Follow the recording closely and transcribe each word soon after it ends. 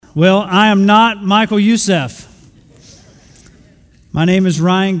Well, I am not Michael Youssef. My name is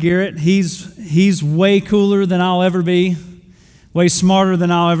Ryan Garrett. He's way cooler than I'll ever be, way smarter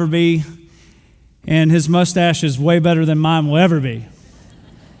than I'll ever be, and his mustache is way better than mine will ever be.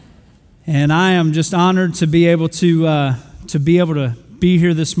 And I am just honored to be able to be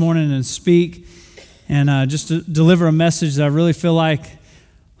here this morning and speak and just to deliver a message that I really feel like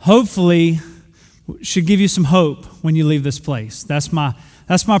hopefully should give you some hope when you leave this place. That's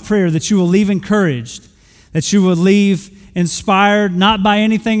my prayer, that you will leave encouraged, that you will leave inspired, not by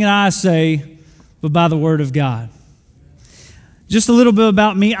anything that I say, but by the Word of God. Just a little bit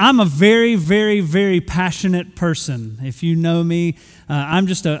about me. I'm a very, very, very passionate person. If you know me, I'm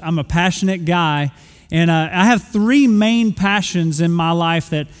a passionate guy. And I have three main passions in my life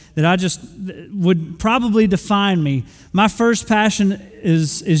that I just would probably define me. My first passion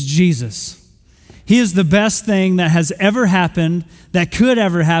is Jesus. He is the best thing that has ever happened, that could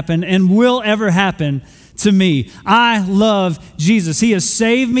ever happen, and will ever happen to me. I love Jesus. He has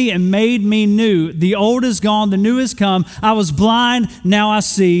saved me and made me new. The old is gone, the new has come. I was blind, now I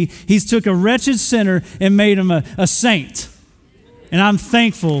see. He's took a wretched sinner and made him a saint. And I'm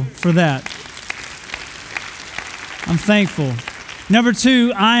thankful for that. I'm thankful. Number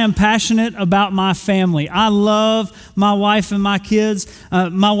two, I am passionate about my family. I love my wife and my kids.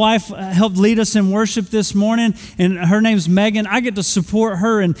 My wife helped lead us in worship this morning, and her name's Megan. I get to support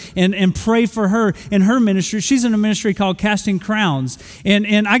her and pray for her in her ministry. She's in a ministry called Casting Crowns,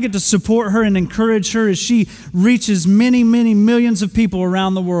 and I get to support her and encourage her as she reaches many, many millions of people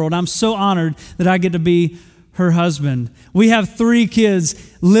around the world. I'm so honored that I get to be her husband. We have three kids,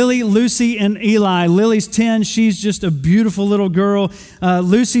 Lily, Lucy, and Eli. Lily's 10. She's just a beautiful little girl.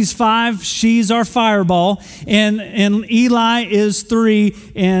 Lucy's 5. She's our fireball. And Eli is 3,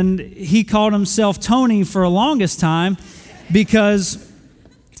 and he called himself Tony for the longest time because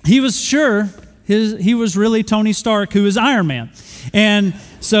he was sure he was really Tony Stark, who is Iron Man. And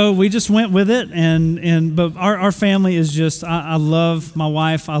so we just went with it. But our family is just, I love my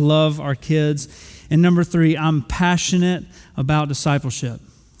wife. I love our kids. And number 3, I'm passionate about discipleship.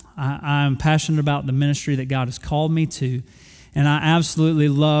 I'm passionate about the ministry that God has called me to. And I absolutely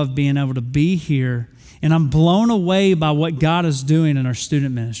love being able to be here. And I'm blown away by what God is doing in our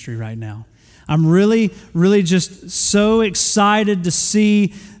student ministry right now. I'm really, really just so excited to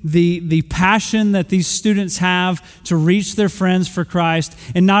see the passion that these students have to reach their friends for Christ.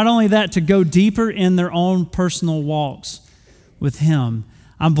 And not only that, to go deeper in their own personal walks with Him.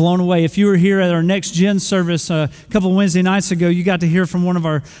 I'm blown away. If you were here at our Next Gen service a couple of Wednesday nights ago, you got to hear from one of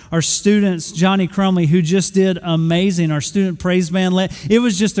our students, Johnny Crumley, who just did amazing. Our student praise band it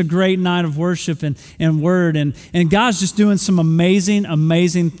was just a great night of worship and word. And God's just doing some amazing,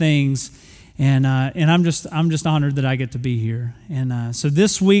 amazing things. And I'm just honored that I get to be here. And so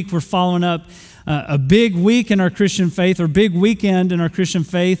this week we're following up a big week in our Christian faith, or big weekend in our Christian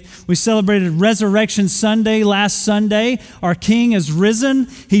faith. We celebrated Resurrection Sunday last Sunday. Our King is risen.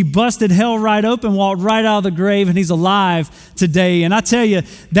 He busted hell right open, walked right out of the grave, and He's alive today. And I tell you,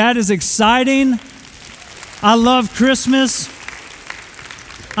 that is exciting. I love Christmas.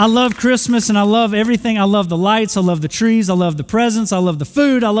 I love Christmas and I love everything. I love the lights. I love the trees. I love the presents. I love the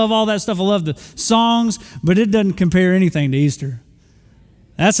food. I love all that stuff. I love the songs, but it doesn't compare anything to Easter.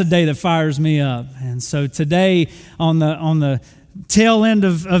 That's a day that fires me up. And so today, on the tail end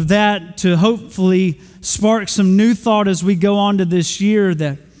of that, to hopefully spark some new thought as we go on to this year,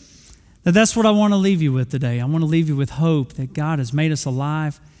 that's what I want to leave you with today. I want to leave you with hope that God has made us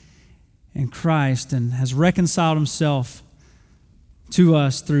alive in Christ and has reconciled Himself to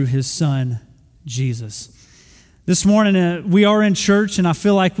us through His Son, Jesus. This morning, we are in church, and I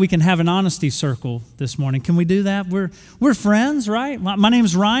feel like we can have an honesty circle this morning. Can we do that? We're friends, right? My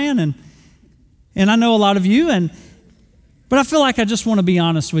name's Ryan, and I know a lot of you, but I feel like I just want to be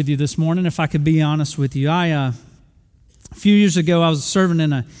honest with you this morning, if I could be honest with you. A few years ago, I was serving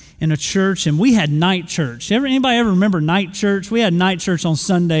in a church, and we had night church. Anybody ever remember night church? We had night church on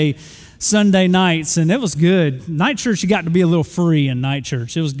Sunday nights, and it was good. Night church, you got to be a little free in night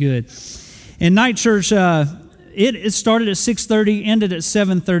church. It was good. And night church, it started at 6:30, ended at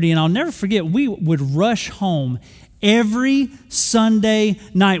 7:30, and I'll never forget, we would rush home every Sunday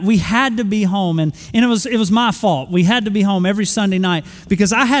night. We had to be home, and it was my fault. We had to be home every Sunday night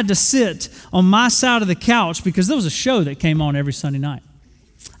because I had to sit on my side of the couch because there was a show that came on every Sunday night.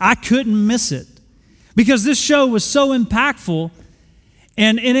 I couldn't miss it because this show was so impactful.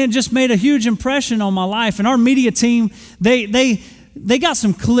 And it just made a huge impression on my life. And our media team, they got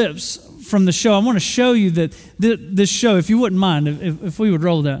some clips from the show. I want to show you that this show, if you wouldn't mind, if we would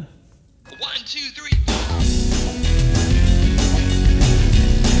roll that. 1, 2, 3, 4.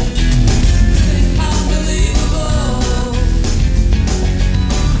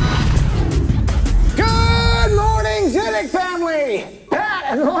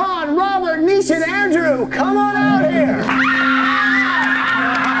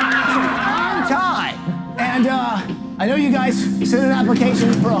 I know you guys sent an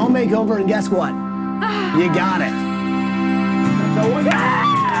application for a home makeover, and guess what? You got it. There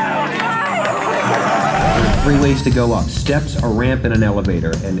are 3 ways to go up: steps, a ramp, and an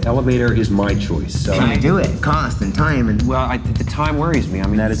elevator. And elevator is my choice. So Can I do it? Cost and time and... well, the time worries me. I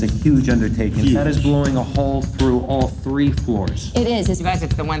mean, that is a huge undertaking. That is blowing a hole through all 3 floors. It is. You guys,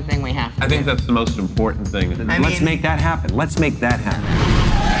 it's the one thing we have to I think that's the most important thing. Let's make that happen. Let's make that happen.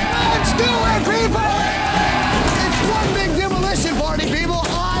 Let's do it, people! It's one big demolition party, people.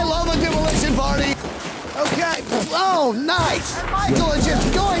 I love a demolition party. Okay. Oh, nice. And Michael is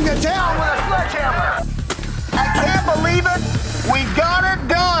just going to town with a sledgehammer. I can't believe it. We got it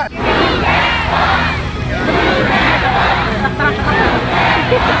done.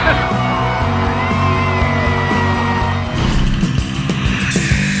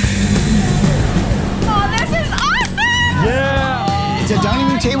 Oh, this is awesome! It's a dining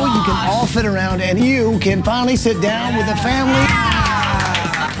room table you can all fit around, and you can finally sit down with the family.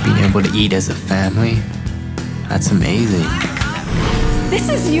 Being able to eat as a family, that's amazing. This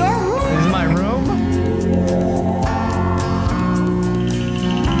is your room? This is my room.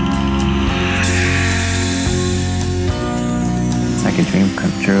 It's like a dream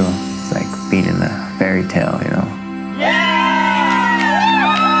come true. It's like being in a fairy tale, you know?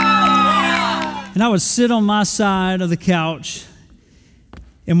 And I would sit on my side of the couch,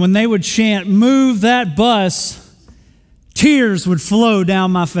 and when they would chant, "Move that bus," tears would flow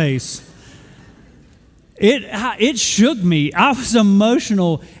down my face. It shook me. I was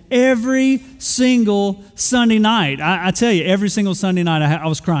emotional every single Sunday night. I tell you, every single Sunday night I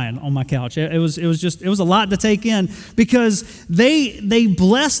was crying on my couch. It was a lot to take in, because they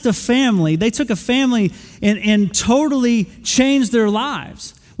blessed a family. They took a family and totally changed their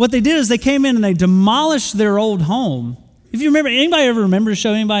lives. What they did is they came in and they demolished their old home. If you remember, anybody ever remember the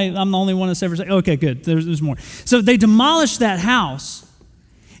show? Anybody? I'm the only one that's ever said, okay, good. There's more. So they demolished that house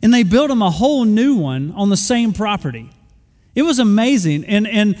and they built them a whole new one on the same property. It was amazing.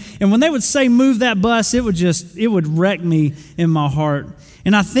 And when they would say, "Move that bus," it would wreck me in my heart.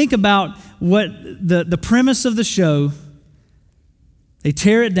 And I think about what the premise of the show. They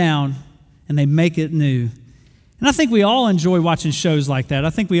tear it down and they make it new. And I think we all enjoy watching shows like that. I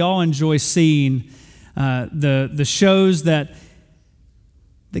think we all enjoy seeing the shows that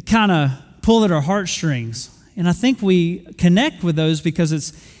kind of pull at our heartstrings. And I think we connect with those because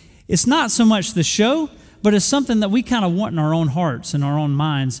it's not so much the show, but it's something that we kind of want in our own hearts and our own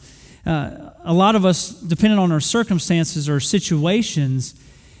minds. A lot of us, depending on our circumstances or situations,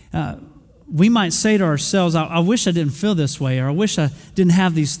 we might say to ourselves, I wish I didn't feel this way, or I wish I didn't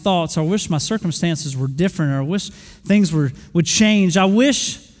have these thoughts, or I wish my circumstances were different, or I wish things would change. I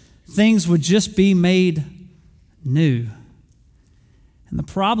wish things would just be made new. And the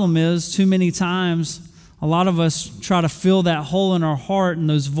problem is, too many times, a lot of us try to fill that hole in our heart and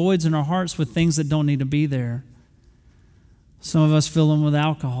those voids in our hearts with things that don't need to be there. Some of us fill them with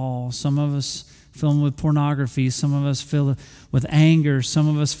alcohol. Some of us fill them with pornography. Some of us fill it with anger. Some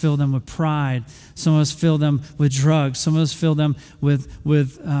of us fill them with pride. Some of us fill them with drugs. Some of us fill them with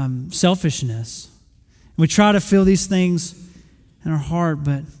selfishness. We try to fill these things in our heart,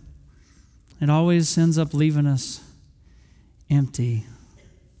 but it always ends up leaving us empty.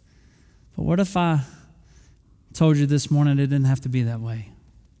 But what if I told you this morning it didn't have to be that way?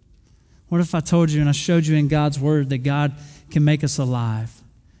 What if I told you and I showed you in God's Word that God can make us alive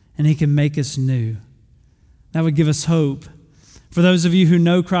and He can make us new? That would give us hope. For those of you who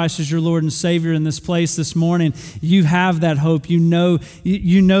know Christ as your Lord and Savior in this place this morning, you have that hope. You know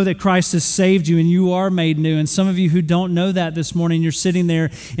that Christ has saved you and you are made new. And some of you who don't know that this morning, you're sitting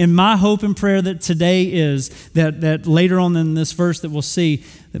there. And my hope and prayer that today is that later on in this verse that we'll see,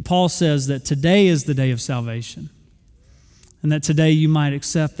 that Paul says that today is the day of salvation. And that today you might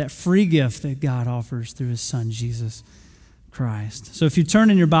accept that free gift that God offers through His Son, Jesus Christ. So if you turn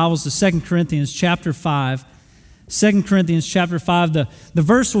in your Bibles to 2 Corinthians chapter 5, 2 Corinthians chapter 5, the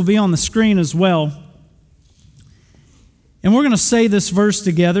verse will be on the screen as well. And we're going to say this verse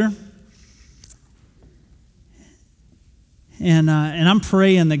together. And I'm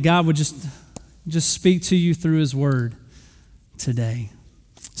praying that God would just speak to you through His Word today.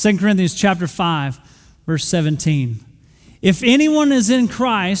 2 Corinthians chapter 5, verse 17. If anyone is in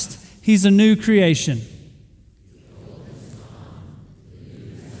Christ, he's a new creation.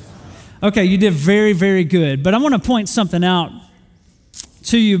 Okay, you did very, very good. But I want to point something out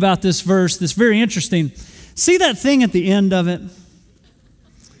to you about this verse that's very interesting. See that thing at the end of it?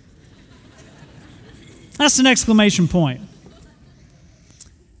 That's an exclamation point.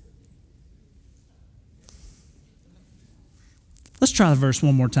 Let's try the verse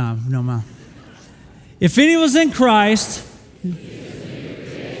one more time, if you don't mind. If anyone's in Christ,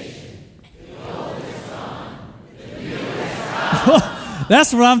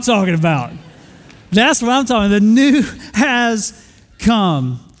 that's what I'm talking about. That's what I'm talking about. The new has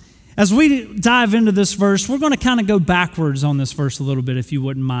come. As we dive into this verse, we're going to kind of go backwards on this verse a little bit, if you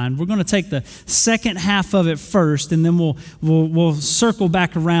wouldn't mind. We're going to take the second half of it first, and then we'll circle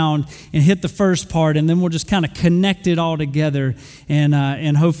back around and hit the first part, and then we'll just kind of connect it all together,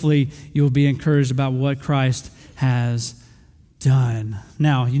 and hopefully you'll be encouraged about what Christ has done.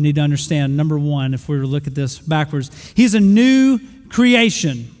 Now, you need to understand, number one, if we were to look at this backwards, He's a new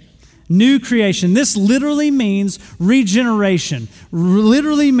creation. New creation. This literally means regeneration.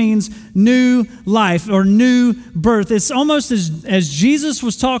 Literally means new life or new birth. It's almost as Jesus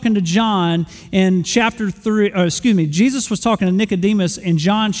was talking to John in chapter 3, Jesus was talking to Nicodemus in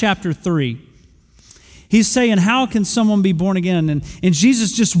John chapter 3. He's saying, how can someone be born again? And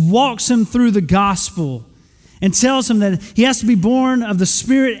Jesus just walks him through the gospel and tells him that he has to be born of the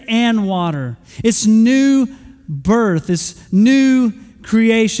Spirit and water. It's new birth. It's new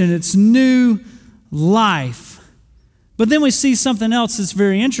creation. It's new life. But then we see something else that's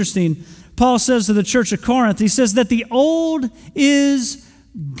very interesting. Paul says to the church of Corinth, he says that the old is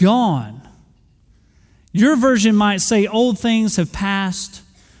gone. Your version might say old things have passed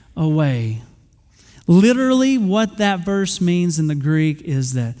away. Literally what that verse means in the Greek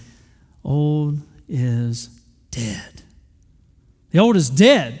is that old is dead. The old is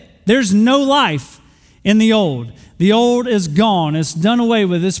dead. There's no life in the old. The old is gone. It's done away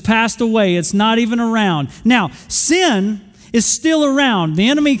with. It's passed away. It's not even around. Now, sin is still around. The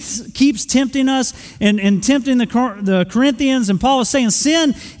enemy keeps tempting us and tempting the Corinthians, and Paul is saying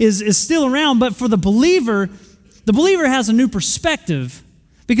sin is still around, but for the believer has a new perspective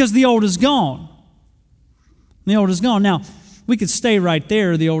because the old is gone. The old is gone. Now, we could stay right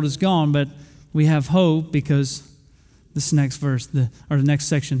there, the old is gone, but we have hope because this next verse, the next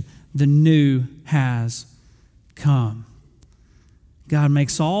section, the new has come. God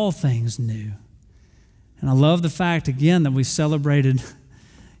makes all things new. And I love the fact, again, that we celebrated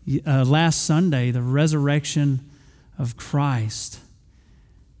last Sunday the resurrection of Christ.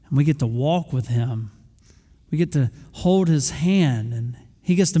 And we get to walk with Him. We get to hold His hand, and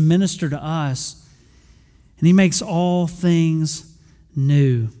He gets to minister to us. And He makes all things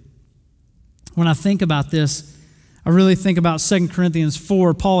new. When I think about this, I really think about 2 Corinthians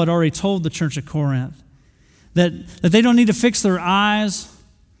 4. Paul had already told the church of Corinth that they don't need to fix their eyes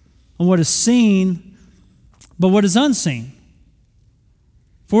on what is seen, but what is unseen.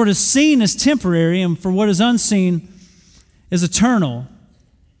 For what is seen is temporary, and for what is unseen is eternal.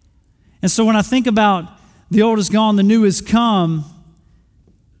 And so when I think about the old is gone, the new has come,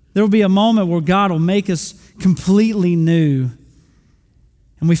 there will be a moment where God will make us completely new,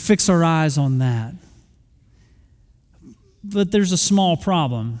 and we fix our eyes on that. But there's a small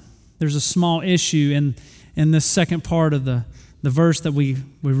problem. There's a small issue in this second part of the verse that we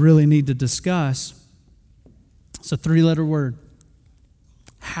really need to discuss. It's a 3-letter word.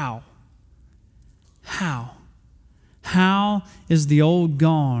 How? How? How is the old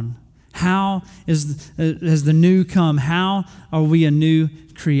gone? How has the new come? How are we a new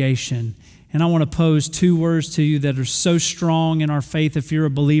creation? And I want to pose 2 words to you that are so strong in our faith if you're a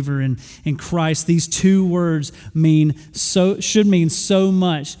believer in Christ. These 2 words should mean so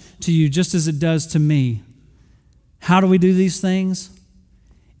much to you, just as it does to me. How do we do these things?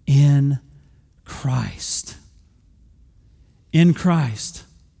 In Christ. In Christ.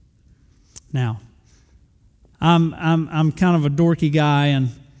 Now, I'm kind of a dorky guy,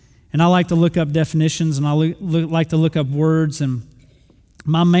 and I like to look up definitions, and I like to look up words, and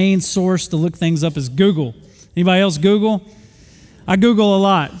my main source to look things up is Google. Anybody else Google? I Google a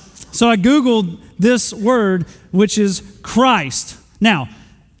lot. So I Googled this word, which is Christ. Now,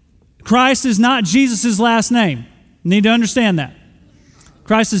 Christ is not Jesus' last name. You need to understand that.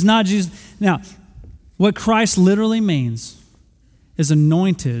 Christ is not Jesus. Now, what Christ literally means is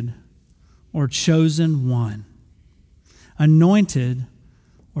anointed or chosen one. Anointed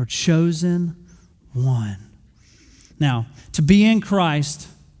or chosen one. Now, to be in Christ,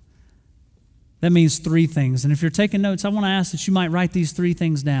 that means 3 things. And if you're taking notes, I want to ask that you might write these 3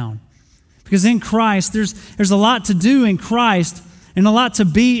 things down. Because in Christ, there's a lot to do in Christ and a lot to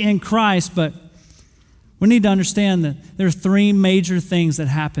be in Christ, but we need to understand that there are 3 major things that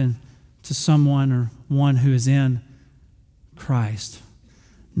happen to someone or one who is in Christ.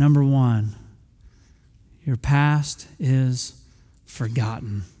 Number 1, your past is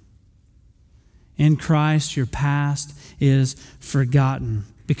forgotten. In Christ, your past is forgotten.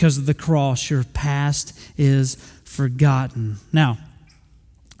 Because of the cross, your past is forgotten. Now,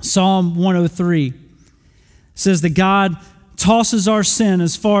 Psalm 103 says that God tosses our sin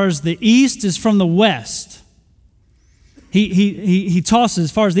as far as the east is from the west. He tosses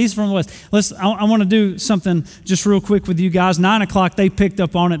as far as the east from the west. I want to do something just real quick with you guys. 9 o'clock, they picked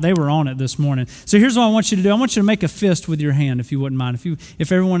up on it. They were on it this morning. So here's what I want you to do. I want you to make a fist with your hand, if you wouldn't mind. If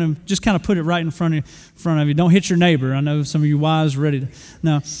everyone just kind of put it right in front of you. Don't hit your neighbor. I know some of you wives are ready to.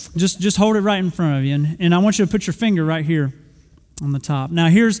 No, just hold it right in front of you. And I want you to put your finger right here on the top. Now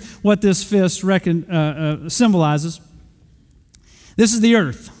here's what this fist symbolizes. This is the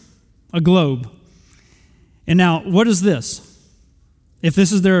earth, a globe. And now, what is this? If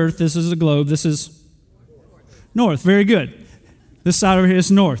this is the earth, this is the globe, this is north. Very good. This side over here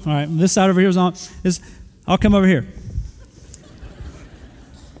is north. All right, this side over here I'll come over here.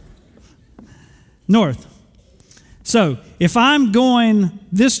 North. So, if I'm going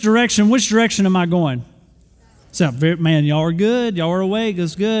this direction, which direction am I going? So, man, y'all are good. Y'all are awake.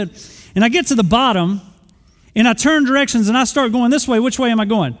 That's good. And I get to the bottom, and I turn directions, and I start going this way. Which way am I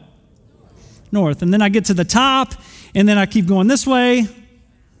going? North. And then I get to the top, and then I keep going this way.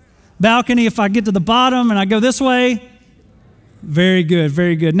 Balcony, if I get to the bottom and I go this way. Very good,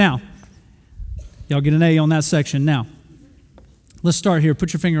 very good. Now, y'all get an A on that section. Now, let's start here.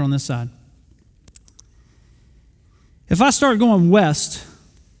 Put your finger on this side. If I start going west,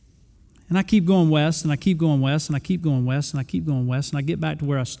 and I keep going west, and I keep going west, and I keep going west, and I keep going west, and I get back to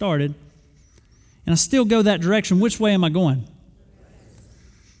where I started, and I still go that direction, which way am I going?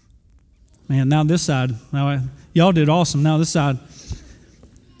 Man, now this side. Y'all did awesome. Now this side.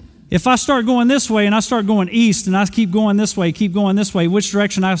 If I start going this way and I start going east and I keep going this way, which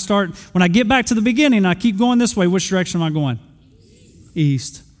direction I start? When I get back to the beginning, I keep going this way, which direction am I going?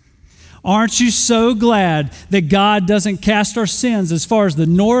 East. Aren't you so glad that God doesn't cast our sins as far as the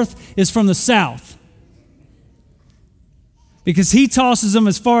north is from the south? Because He tosses them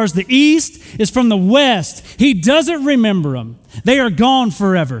as far as the east is from the west. He doesn't remember them. They are gone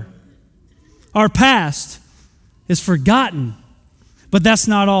forever. Our past is forgotten, but that's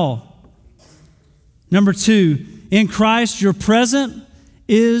not all. Number 2, in Christ, your present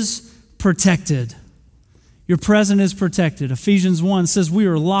is protected. Your present is protected. Ephesians 1 says we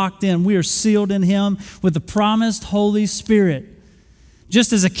are locked in, we are sealed in Him with the promised Holy Spirit.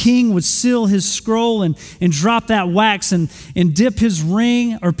 Just as a king would seal his scroll and drop that wax and dip his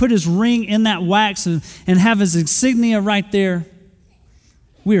ring or put his ring in that wax and have his insignia right there,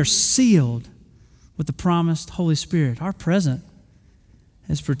 we are sealed with the promised Holy Spirit. Our present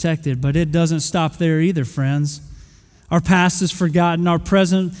is protected, but it doesn't stop there either, friends. Our past is forgotten, our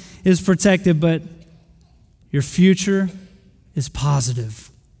present is protected, but your future is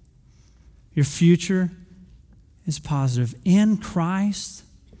positive. Your future is positive. In Christ,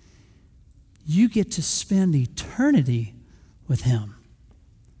 you get to spend eternity with Him.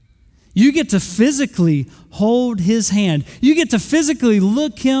 You get to physically hold His hand. You get to physically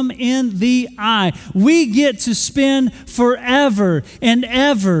look Him in the eye. We get to spend forever and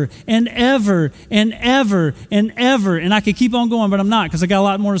ever and ever and ever and ever. And I could keep on going, but I'm not because I got a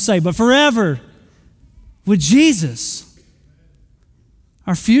lot more to say. But forever with Jesus.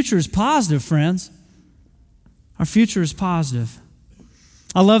 Our future is positive, friends. Our future is positive.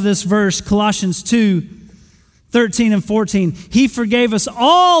 I love this verse, Colossians 2:13 and 14. He forgave us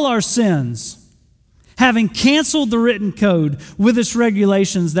all our sins, having canceled the written code with its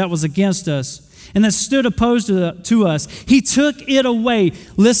regulations that was against us and that stood opposed to us. He took it away.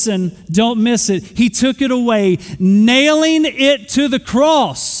 Listen, don't miss it. He took it away, nailing it to the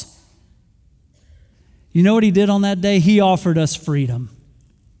cross. You know what He did on that day? He offered us freedom.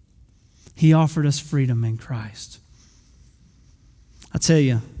 He offered us freedom in Christ. I tell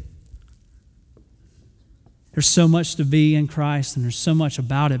you, there's so much to be in Christ and there's so much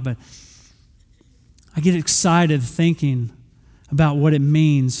about it, but I get excited thinking about what it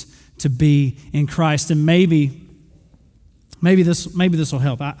means to be in Christ. And maybe this will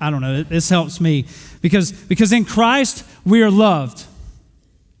help. I don't know. This helps me because in Christ we are loved.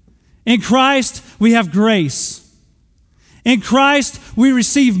 In Christ we have grace. In Christ, we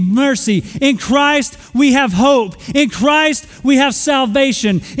receive mercy. In Christ, we have hope. In Christ, we have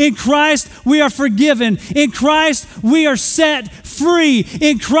salvation. In Christ, we are forgiven. In Christ, we are set free.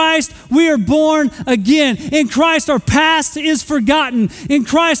 In Christ, we are born again. In Christ, our past is forgotten. In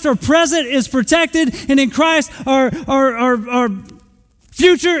Christ, our present is protected. And in Christ, our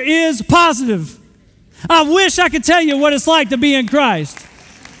future is positive. I wish I could tell you what it's like to be in Christ.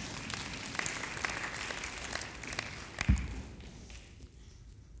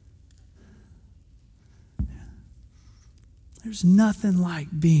 There's nothing like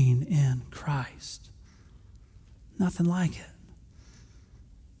being in Christ. Nothing like it.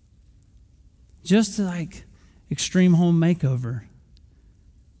 Just like extreme home makeover.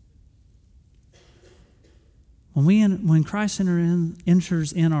 When Christ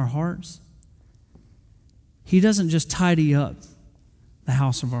enters in our hearts, He doesn't just tidy up the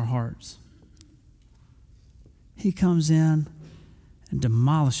house of our hearts. He comes in and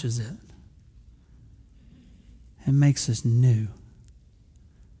demolishes it and makes us new.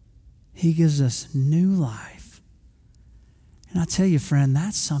 He gives us new life. And I tell you, friend,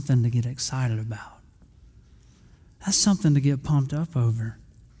 that's something to get excited about. That's something to get pumped up over.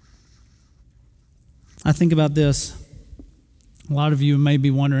 I think about this. A lot of you may be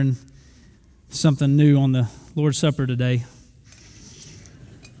wondering something new on the Lord's Supper today.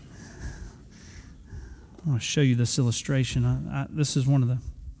 I want to show you this illustration. This is one of the,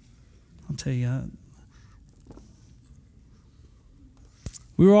 I'll tell you,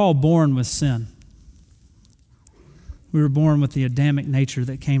 we were all born with sin. We were born with the Adamic nature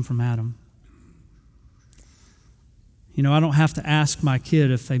that came from Adam. You know, I don't have to ask my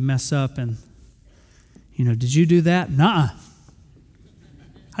kid if they mess up and, you know, did you do that? Nuh-uh.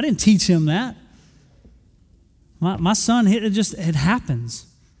 I didn't teach him that. My son, it happens.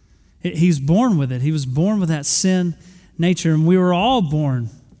 He's born with it. He was born with that sin nature, and we were all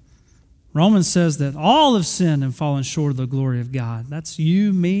born. Romans says that all have sinned and fallen short of the glory of God. That's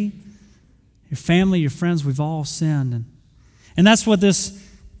you, me, your family, your friends. We've all sinned. And that's what this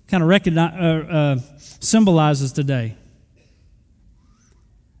kind of symbolizes today.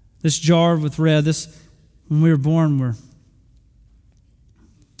 This jar with red, when we were born,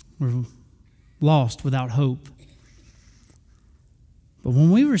 we're lost without hope. But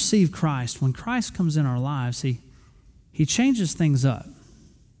when we receive Christ, when Christ comes in our lives, He changes things up.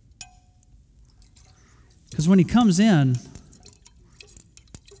 Because when He comes in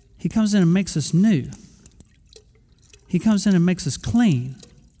and makes us new. He comes in and makes us clean.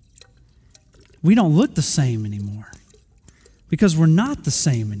 We don't look the same anymore because we're not the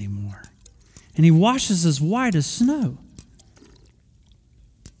same anymore. And He washes us white as snow.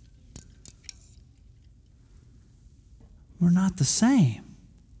 We're not the same.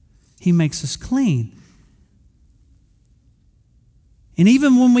 He makes us clean. And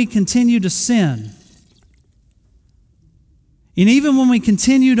even when we continue to sin, and even when we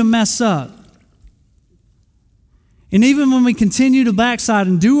continue to mess up, and even when we continue to backslide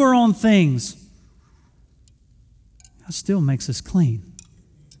and do our own things, God still makes us clean.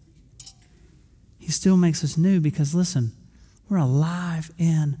 He still makes us new because, listen, we're alive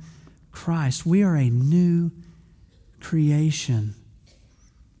in Christ. We are a new creation.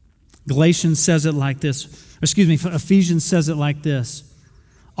 Ephesians says it like this.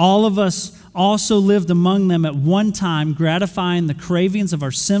 All of us also lived among them at one time, gratifying the cravings of our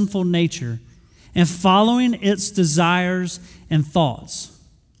sinful nature and following its desires and thoughts.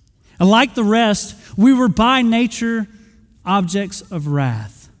 And like the rest, we were by nature objects of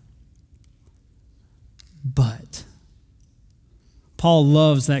wrath. But Paul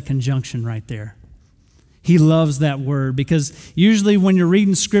loves that conjunction right there. He loves that word because usually when you're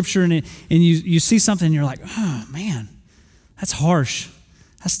reading Scripture and you see something and you're like, oh man, that's harsh.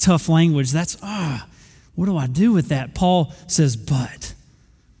 That's tough language. What do I do with that? Paul says, but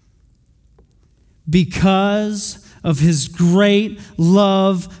because of His great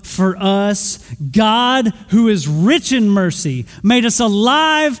love for us, God, who is rich in mercy, made us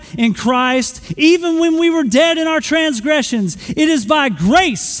alive in Christ even when we were dead in our transgressions. It is by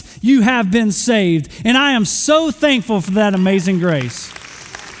grace you have been saved. And I am so thankful for that amazing grace.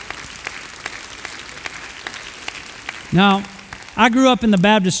 Now, I grew up in the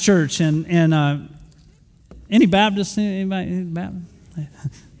Baptist church, and any Baptists? Anybody? Baptist?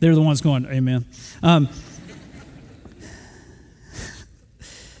 They're the ones going, amen.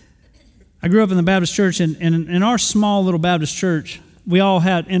 I grew up in the Baptist church, and in our small little Baptist church, we all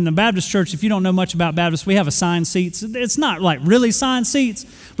had, in the Baptist church, if you don't know much about Baptists, we have assigned seats. It's not like really assigned seats,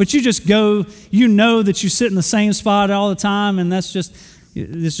 but you just go, you know that you sit in the same spot all the time, and it's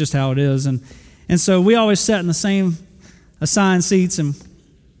just how it is. And so we always sat in the same assigned seats, and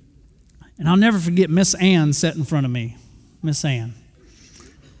I'll never forget Miss Ann sat in front of me. Miss Ann.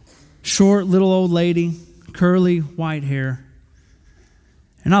 Short little old lady, curly white hair.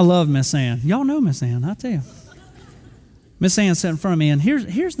 And I love Miss Ann. Y'all know Miss Ann, I tell you. Miss Ann sat in front of me, and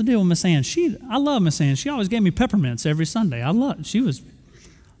here's the deal with Miss Ann. I love Miss Ann. She always gave me peppermints every Sunday. She was,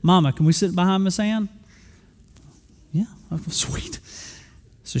 Mama, can we sit behind Miss Ann? Yeah, sweet.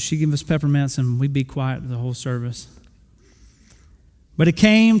 So she gave us peppermints, and we'd be quiet the whole service. But it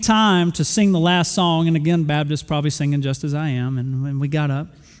came time to sing the last song, and again, Baptists probably singing Just As I Am, and when we got up,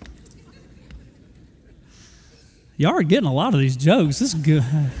 y'all are getting a lot of these jokes. This is good.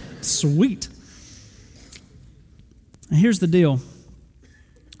 Sweet. And here's the deal.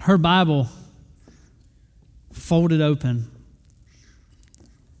 Her Bible folded open.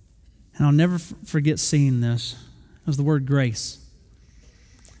 And I'll never forget seeing this. It was the word grace.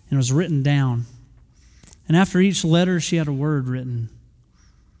 And it was written down. And after each letter, she had a word written.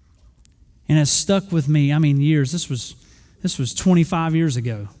 And it stuck with me, years. This was 25 years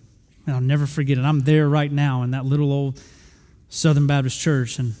ago. And I'll never forget it. I'm there right now in that little old Southern Baptist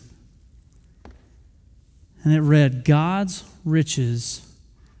church. And it read, God's riches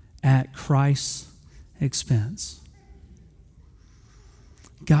at Christ's expense.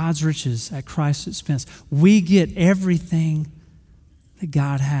 God's riches at Christ's expense. We get everything that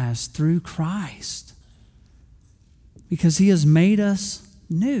God has through Christ because He has made us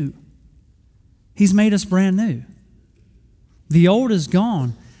new. He's made us brand new. The old is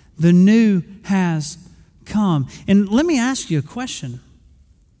gone. The new has come. And let me ask you a question.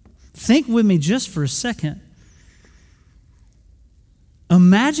 Think with me just for a second.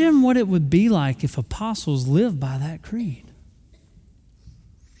 Imagine what it would be like if apostles lived by that creed.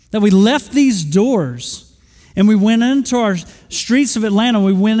 That we left these doors and we went into our streets of Atlanta,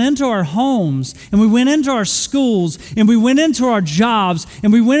 we went into our homes, and we went into our schools, and we went into our jobs,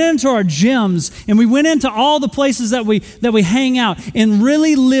 and we went into our gyms, and we went into all the places that we hang out and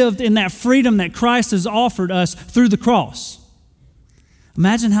really lived in that freedom that Christ has offered us through the cross.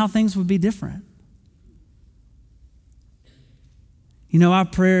 Imagine how things would be different. You know,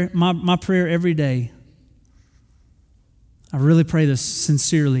 my prayer every day, I really pray this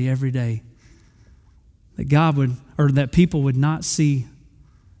sincerely every day, that God would, or that people would not see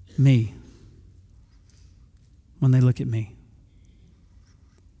me when they look at me.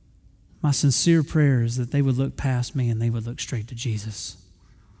 My sincere prayer is that they would look past me and they would look straight to Jesus.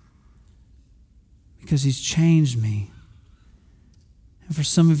 Because He's changed me. And for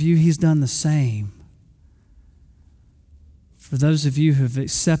some of you, He's done the same. For those of you who have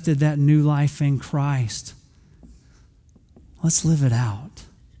accepted that new life in Christ, let's live it out.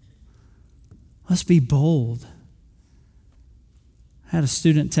 Let's be bold. I had a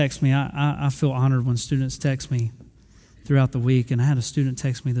student text me. I feel honored when students text me throughout the week. And I had a student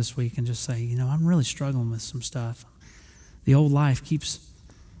text me this week and just say, you know, I'm really struggling with some stuff. The old life keeps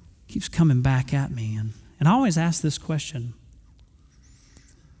coming back at me. And I always ask this question.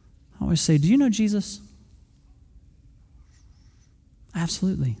 I always say, do you know Jesus?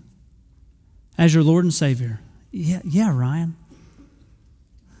 Absolutely. As your Lord and Savior. Yeah, Ryan.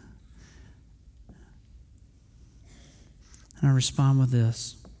 And I respond with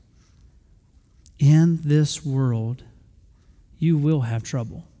this. In this world, you will have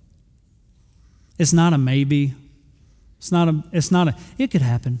trouble. It's not a maybe. It could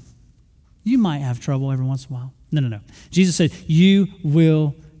happen. You might have trouble every once in a while. No. Jesus said, you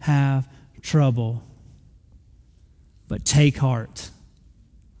will have trouble, but take heart.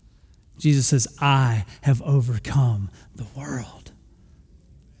 Jesus says, I have overcome the world.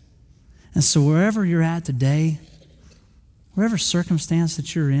 And so wherever you're at today, whatever circumstance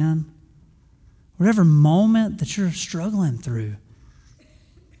that you're in, whatever moment that you're struggling through,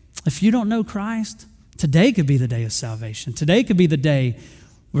 if you don't know Christ, today could be the day of salvation. Today could be the day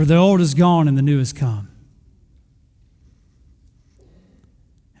where the old is gone and the new has come.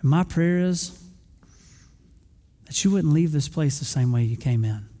 And my prayer is that you wouldn't leave this place the same way you came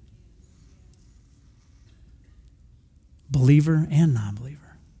in. Believer and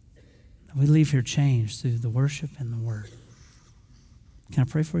non-believer. That we leave here changed through the worship and the word. Can I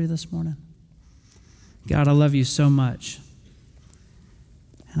pray for you this morning? God, I love you so much.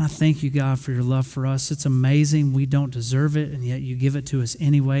 And I thank you, God, for your love for us. It's amazing. We don't deserve it, and yet you give it to us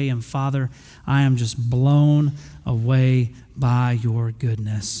anyway. And Father, I am just blown away by your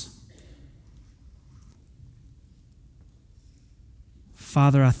goodness.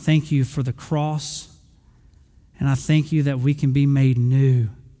 Father, I thank you for the cross. And I thank you that we can be made new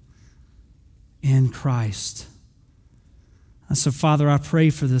in Christ. And so, Father, I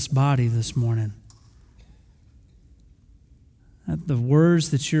pray for this body this morning. That the words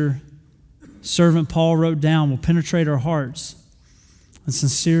that your servant Paul wrote down will penetrate our hearts and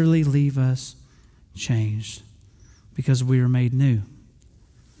sincerely leave us changed because we are made new.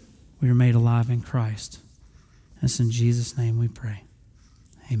 We are made alive in Christ. And it's in Jesus' name we pray.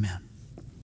 Amen.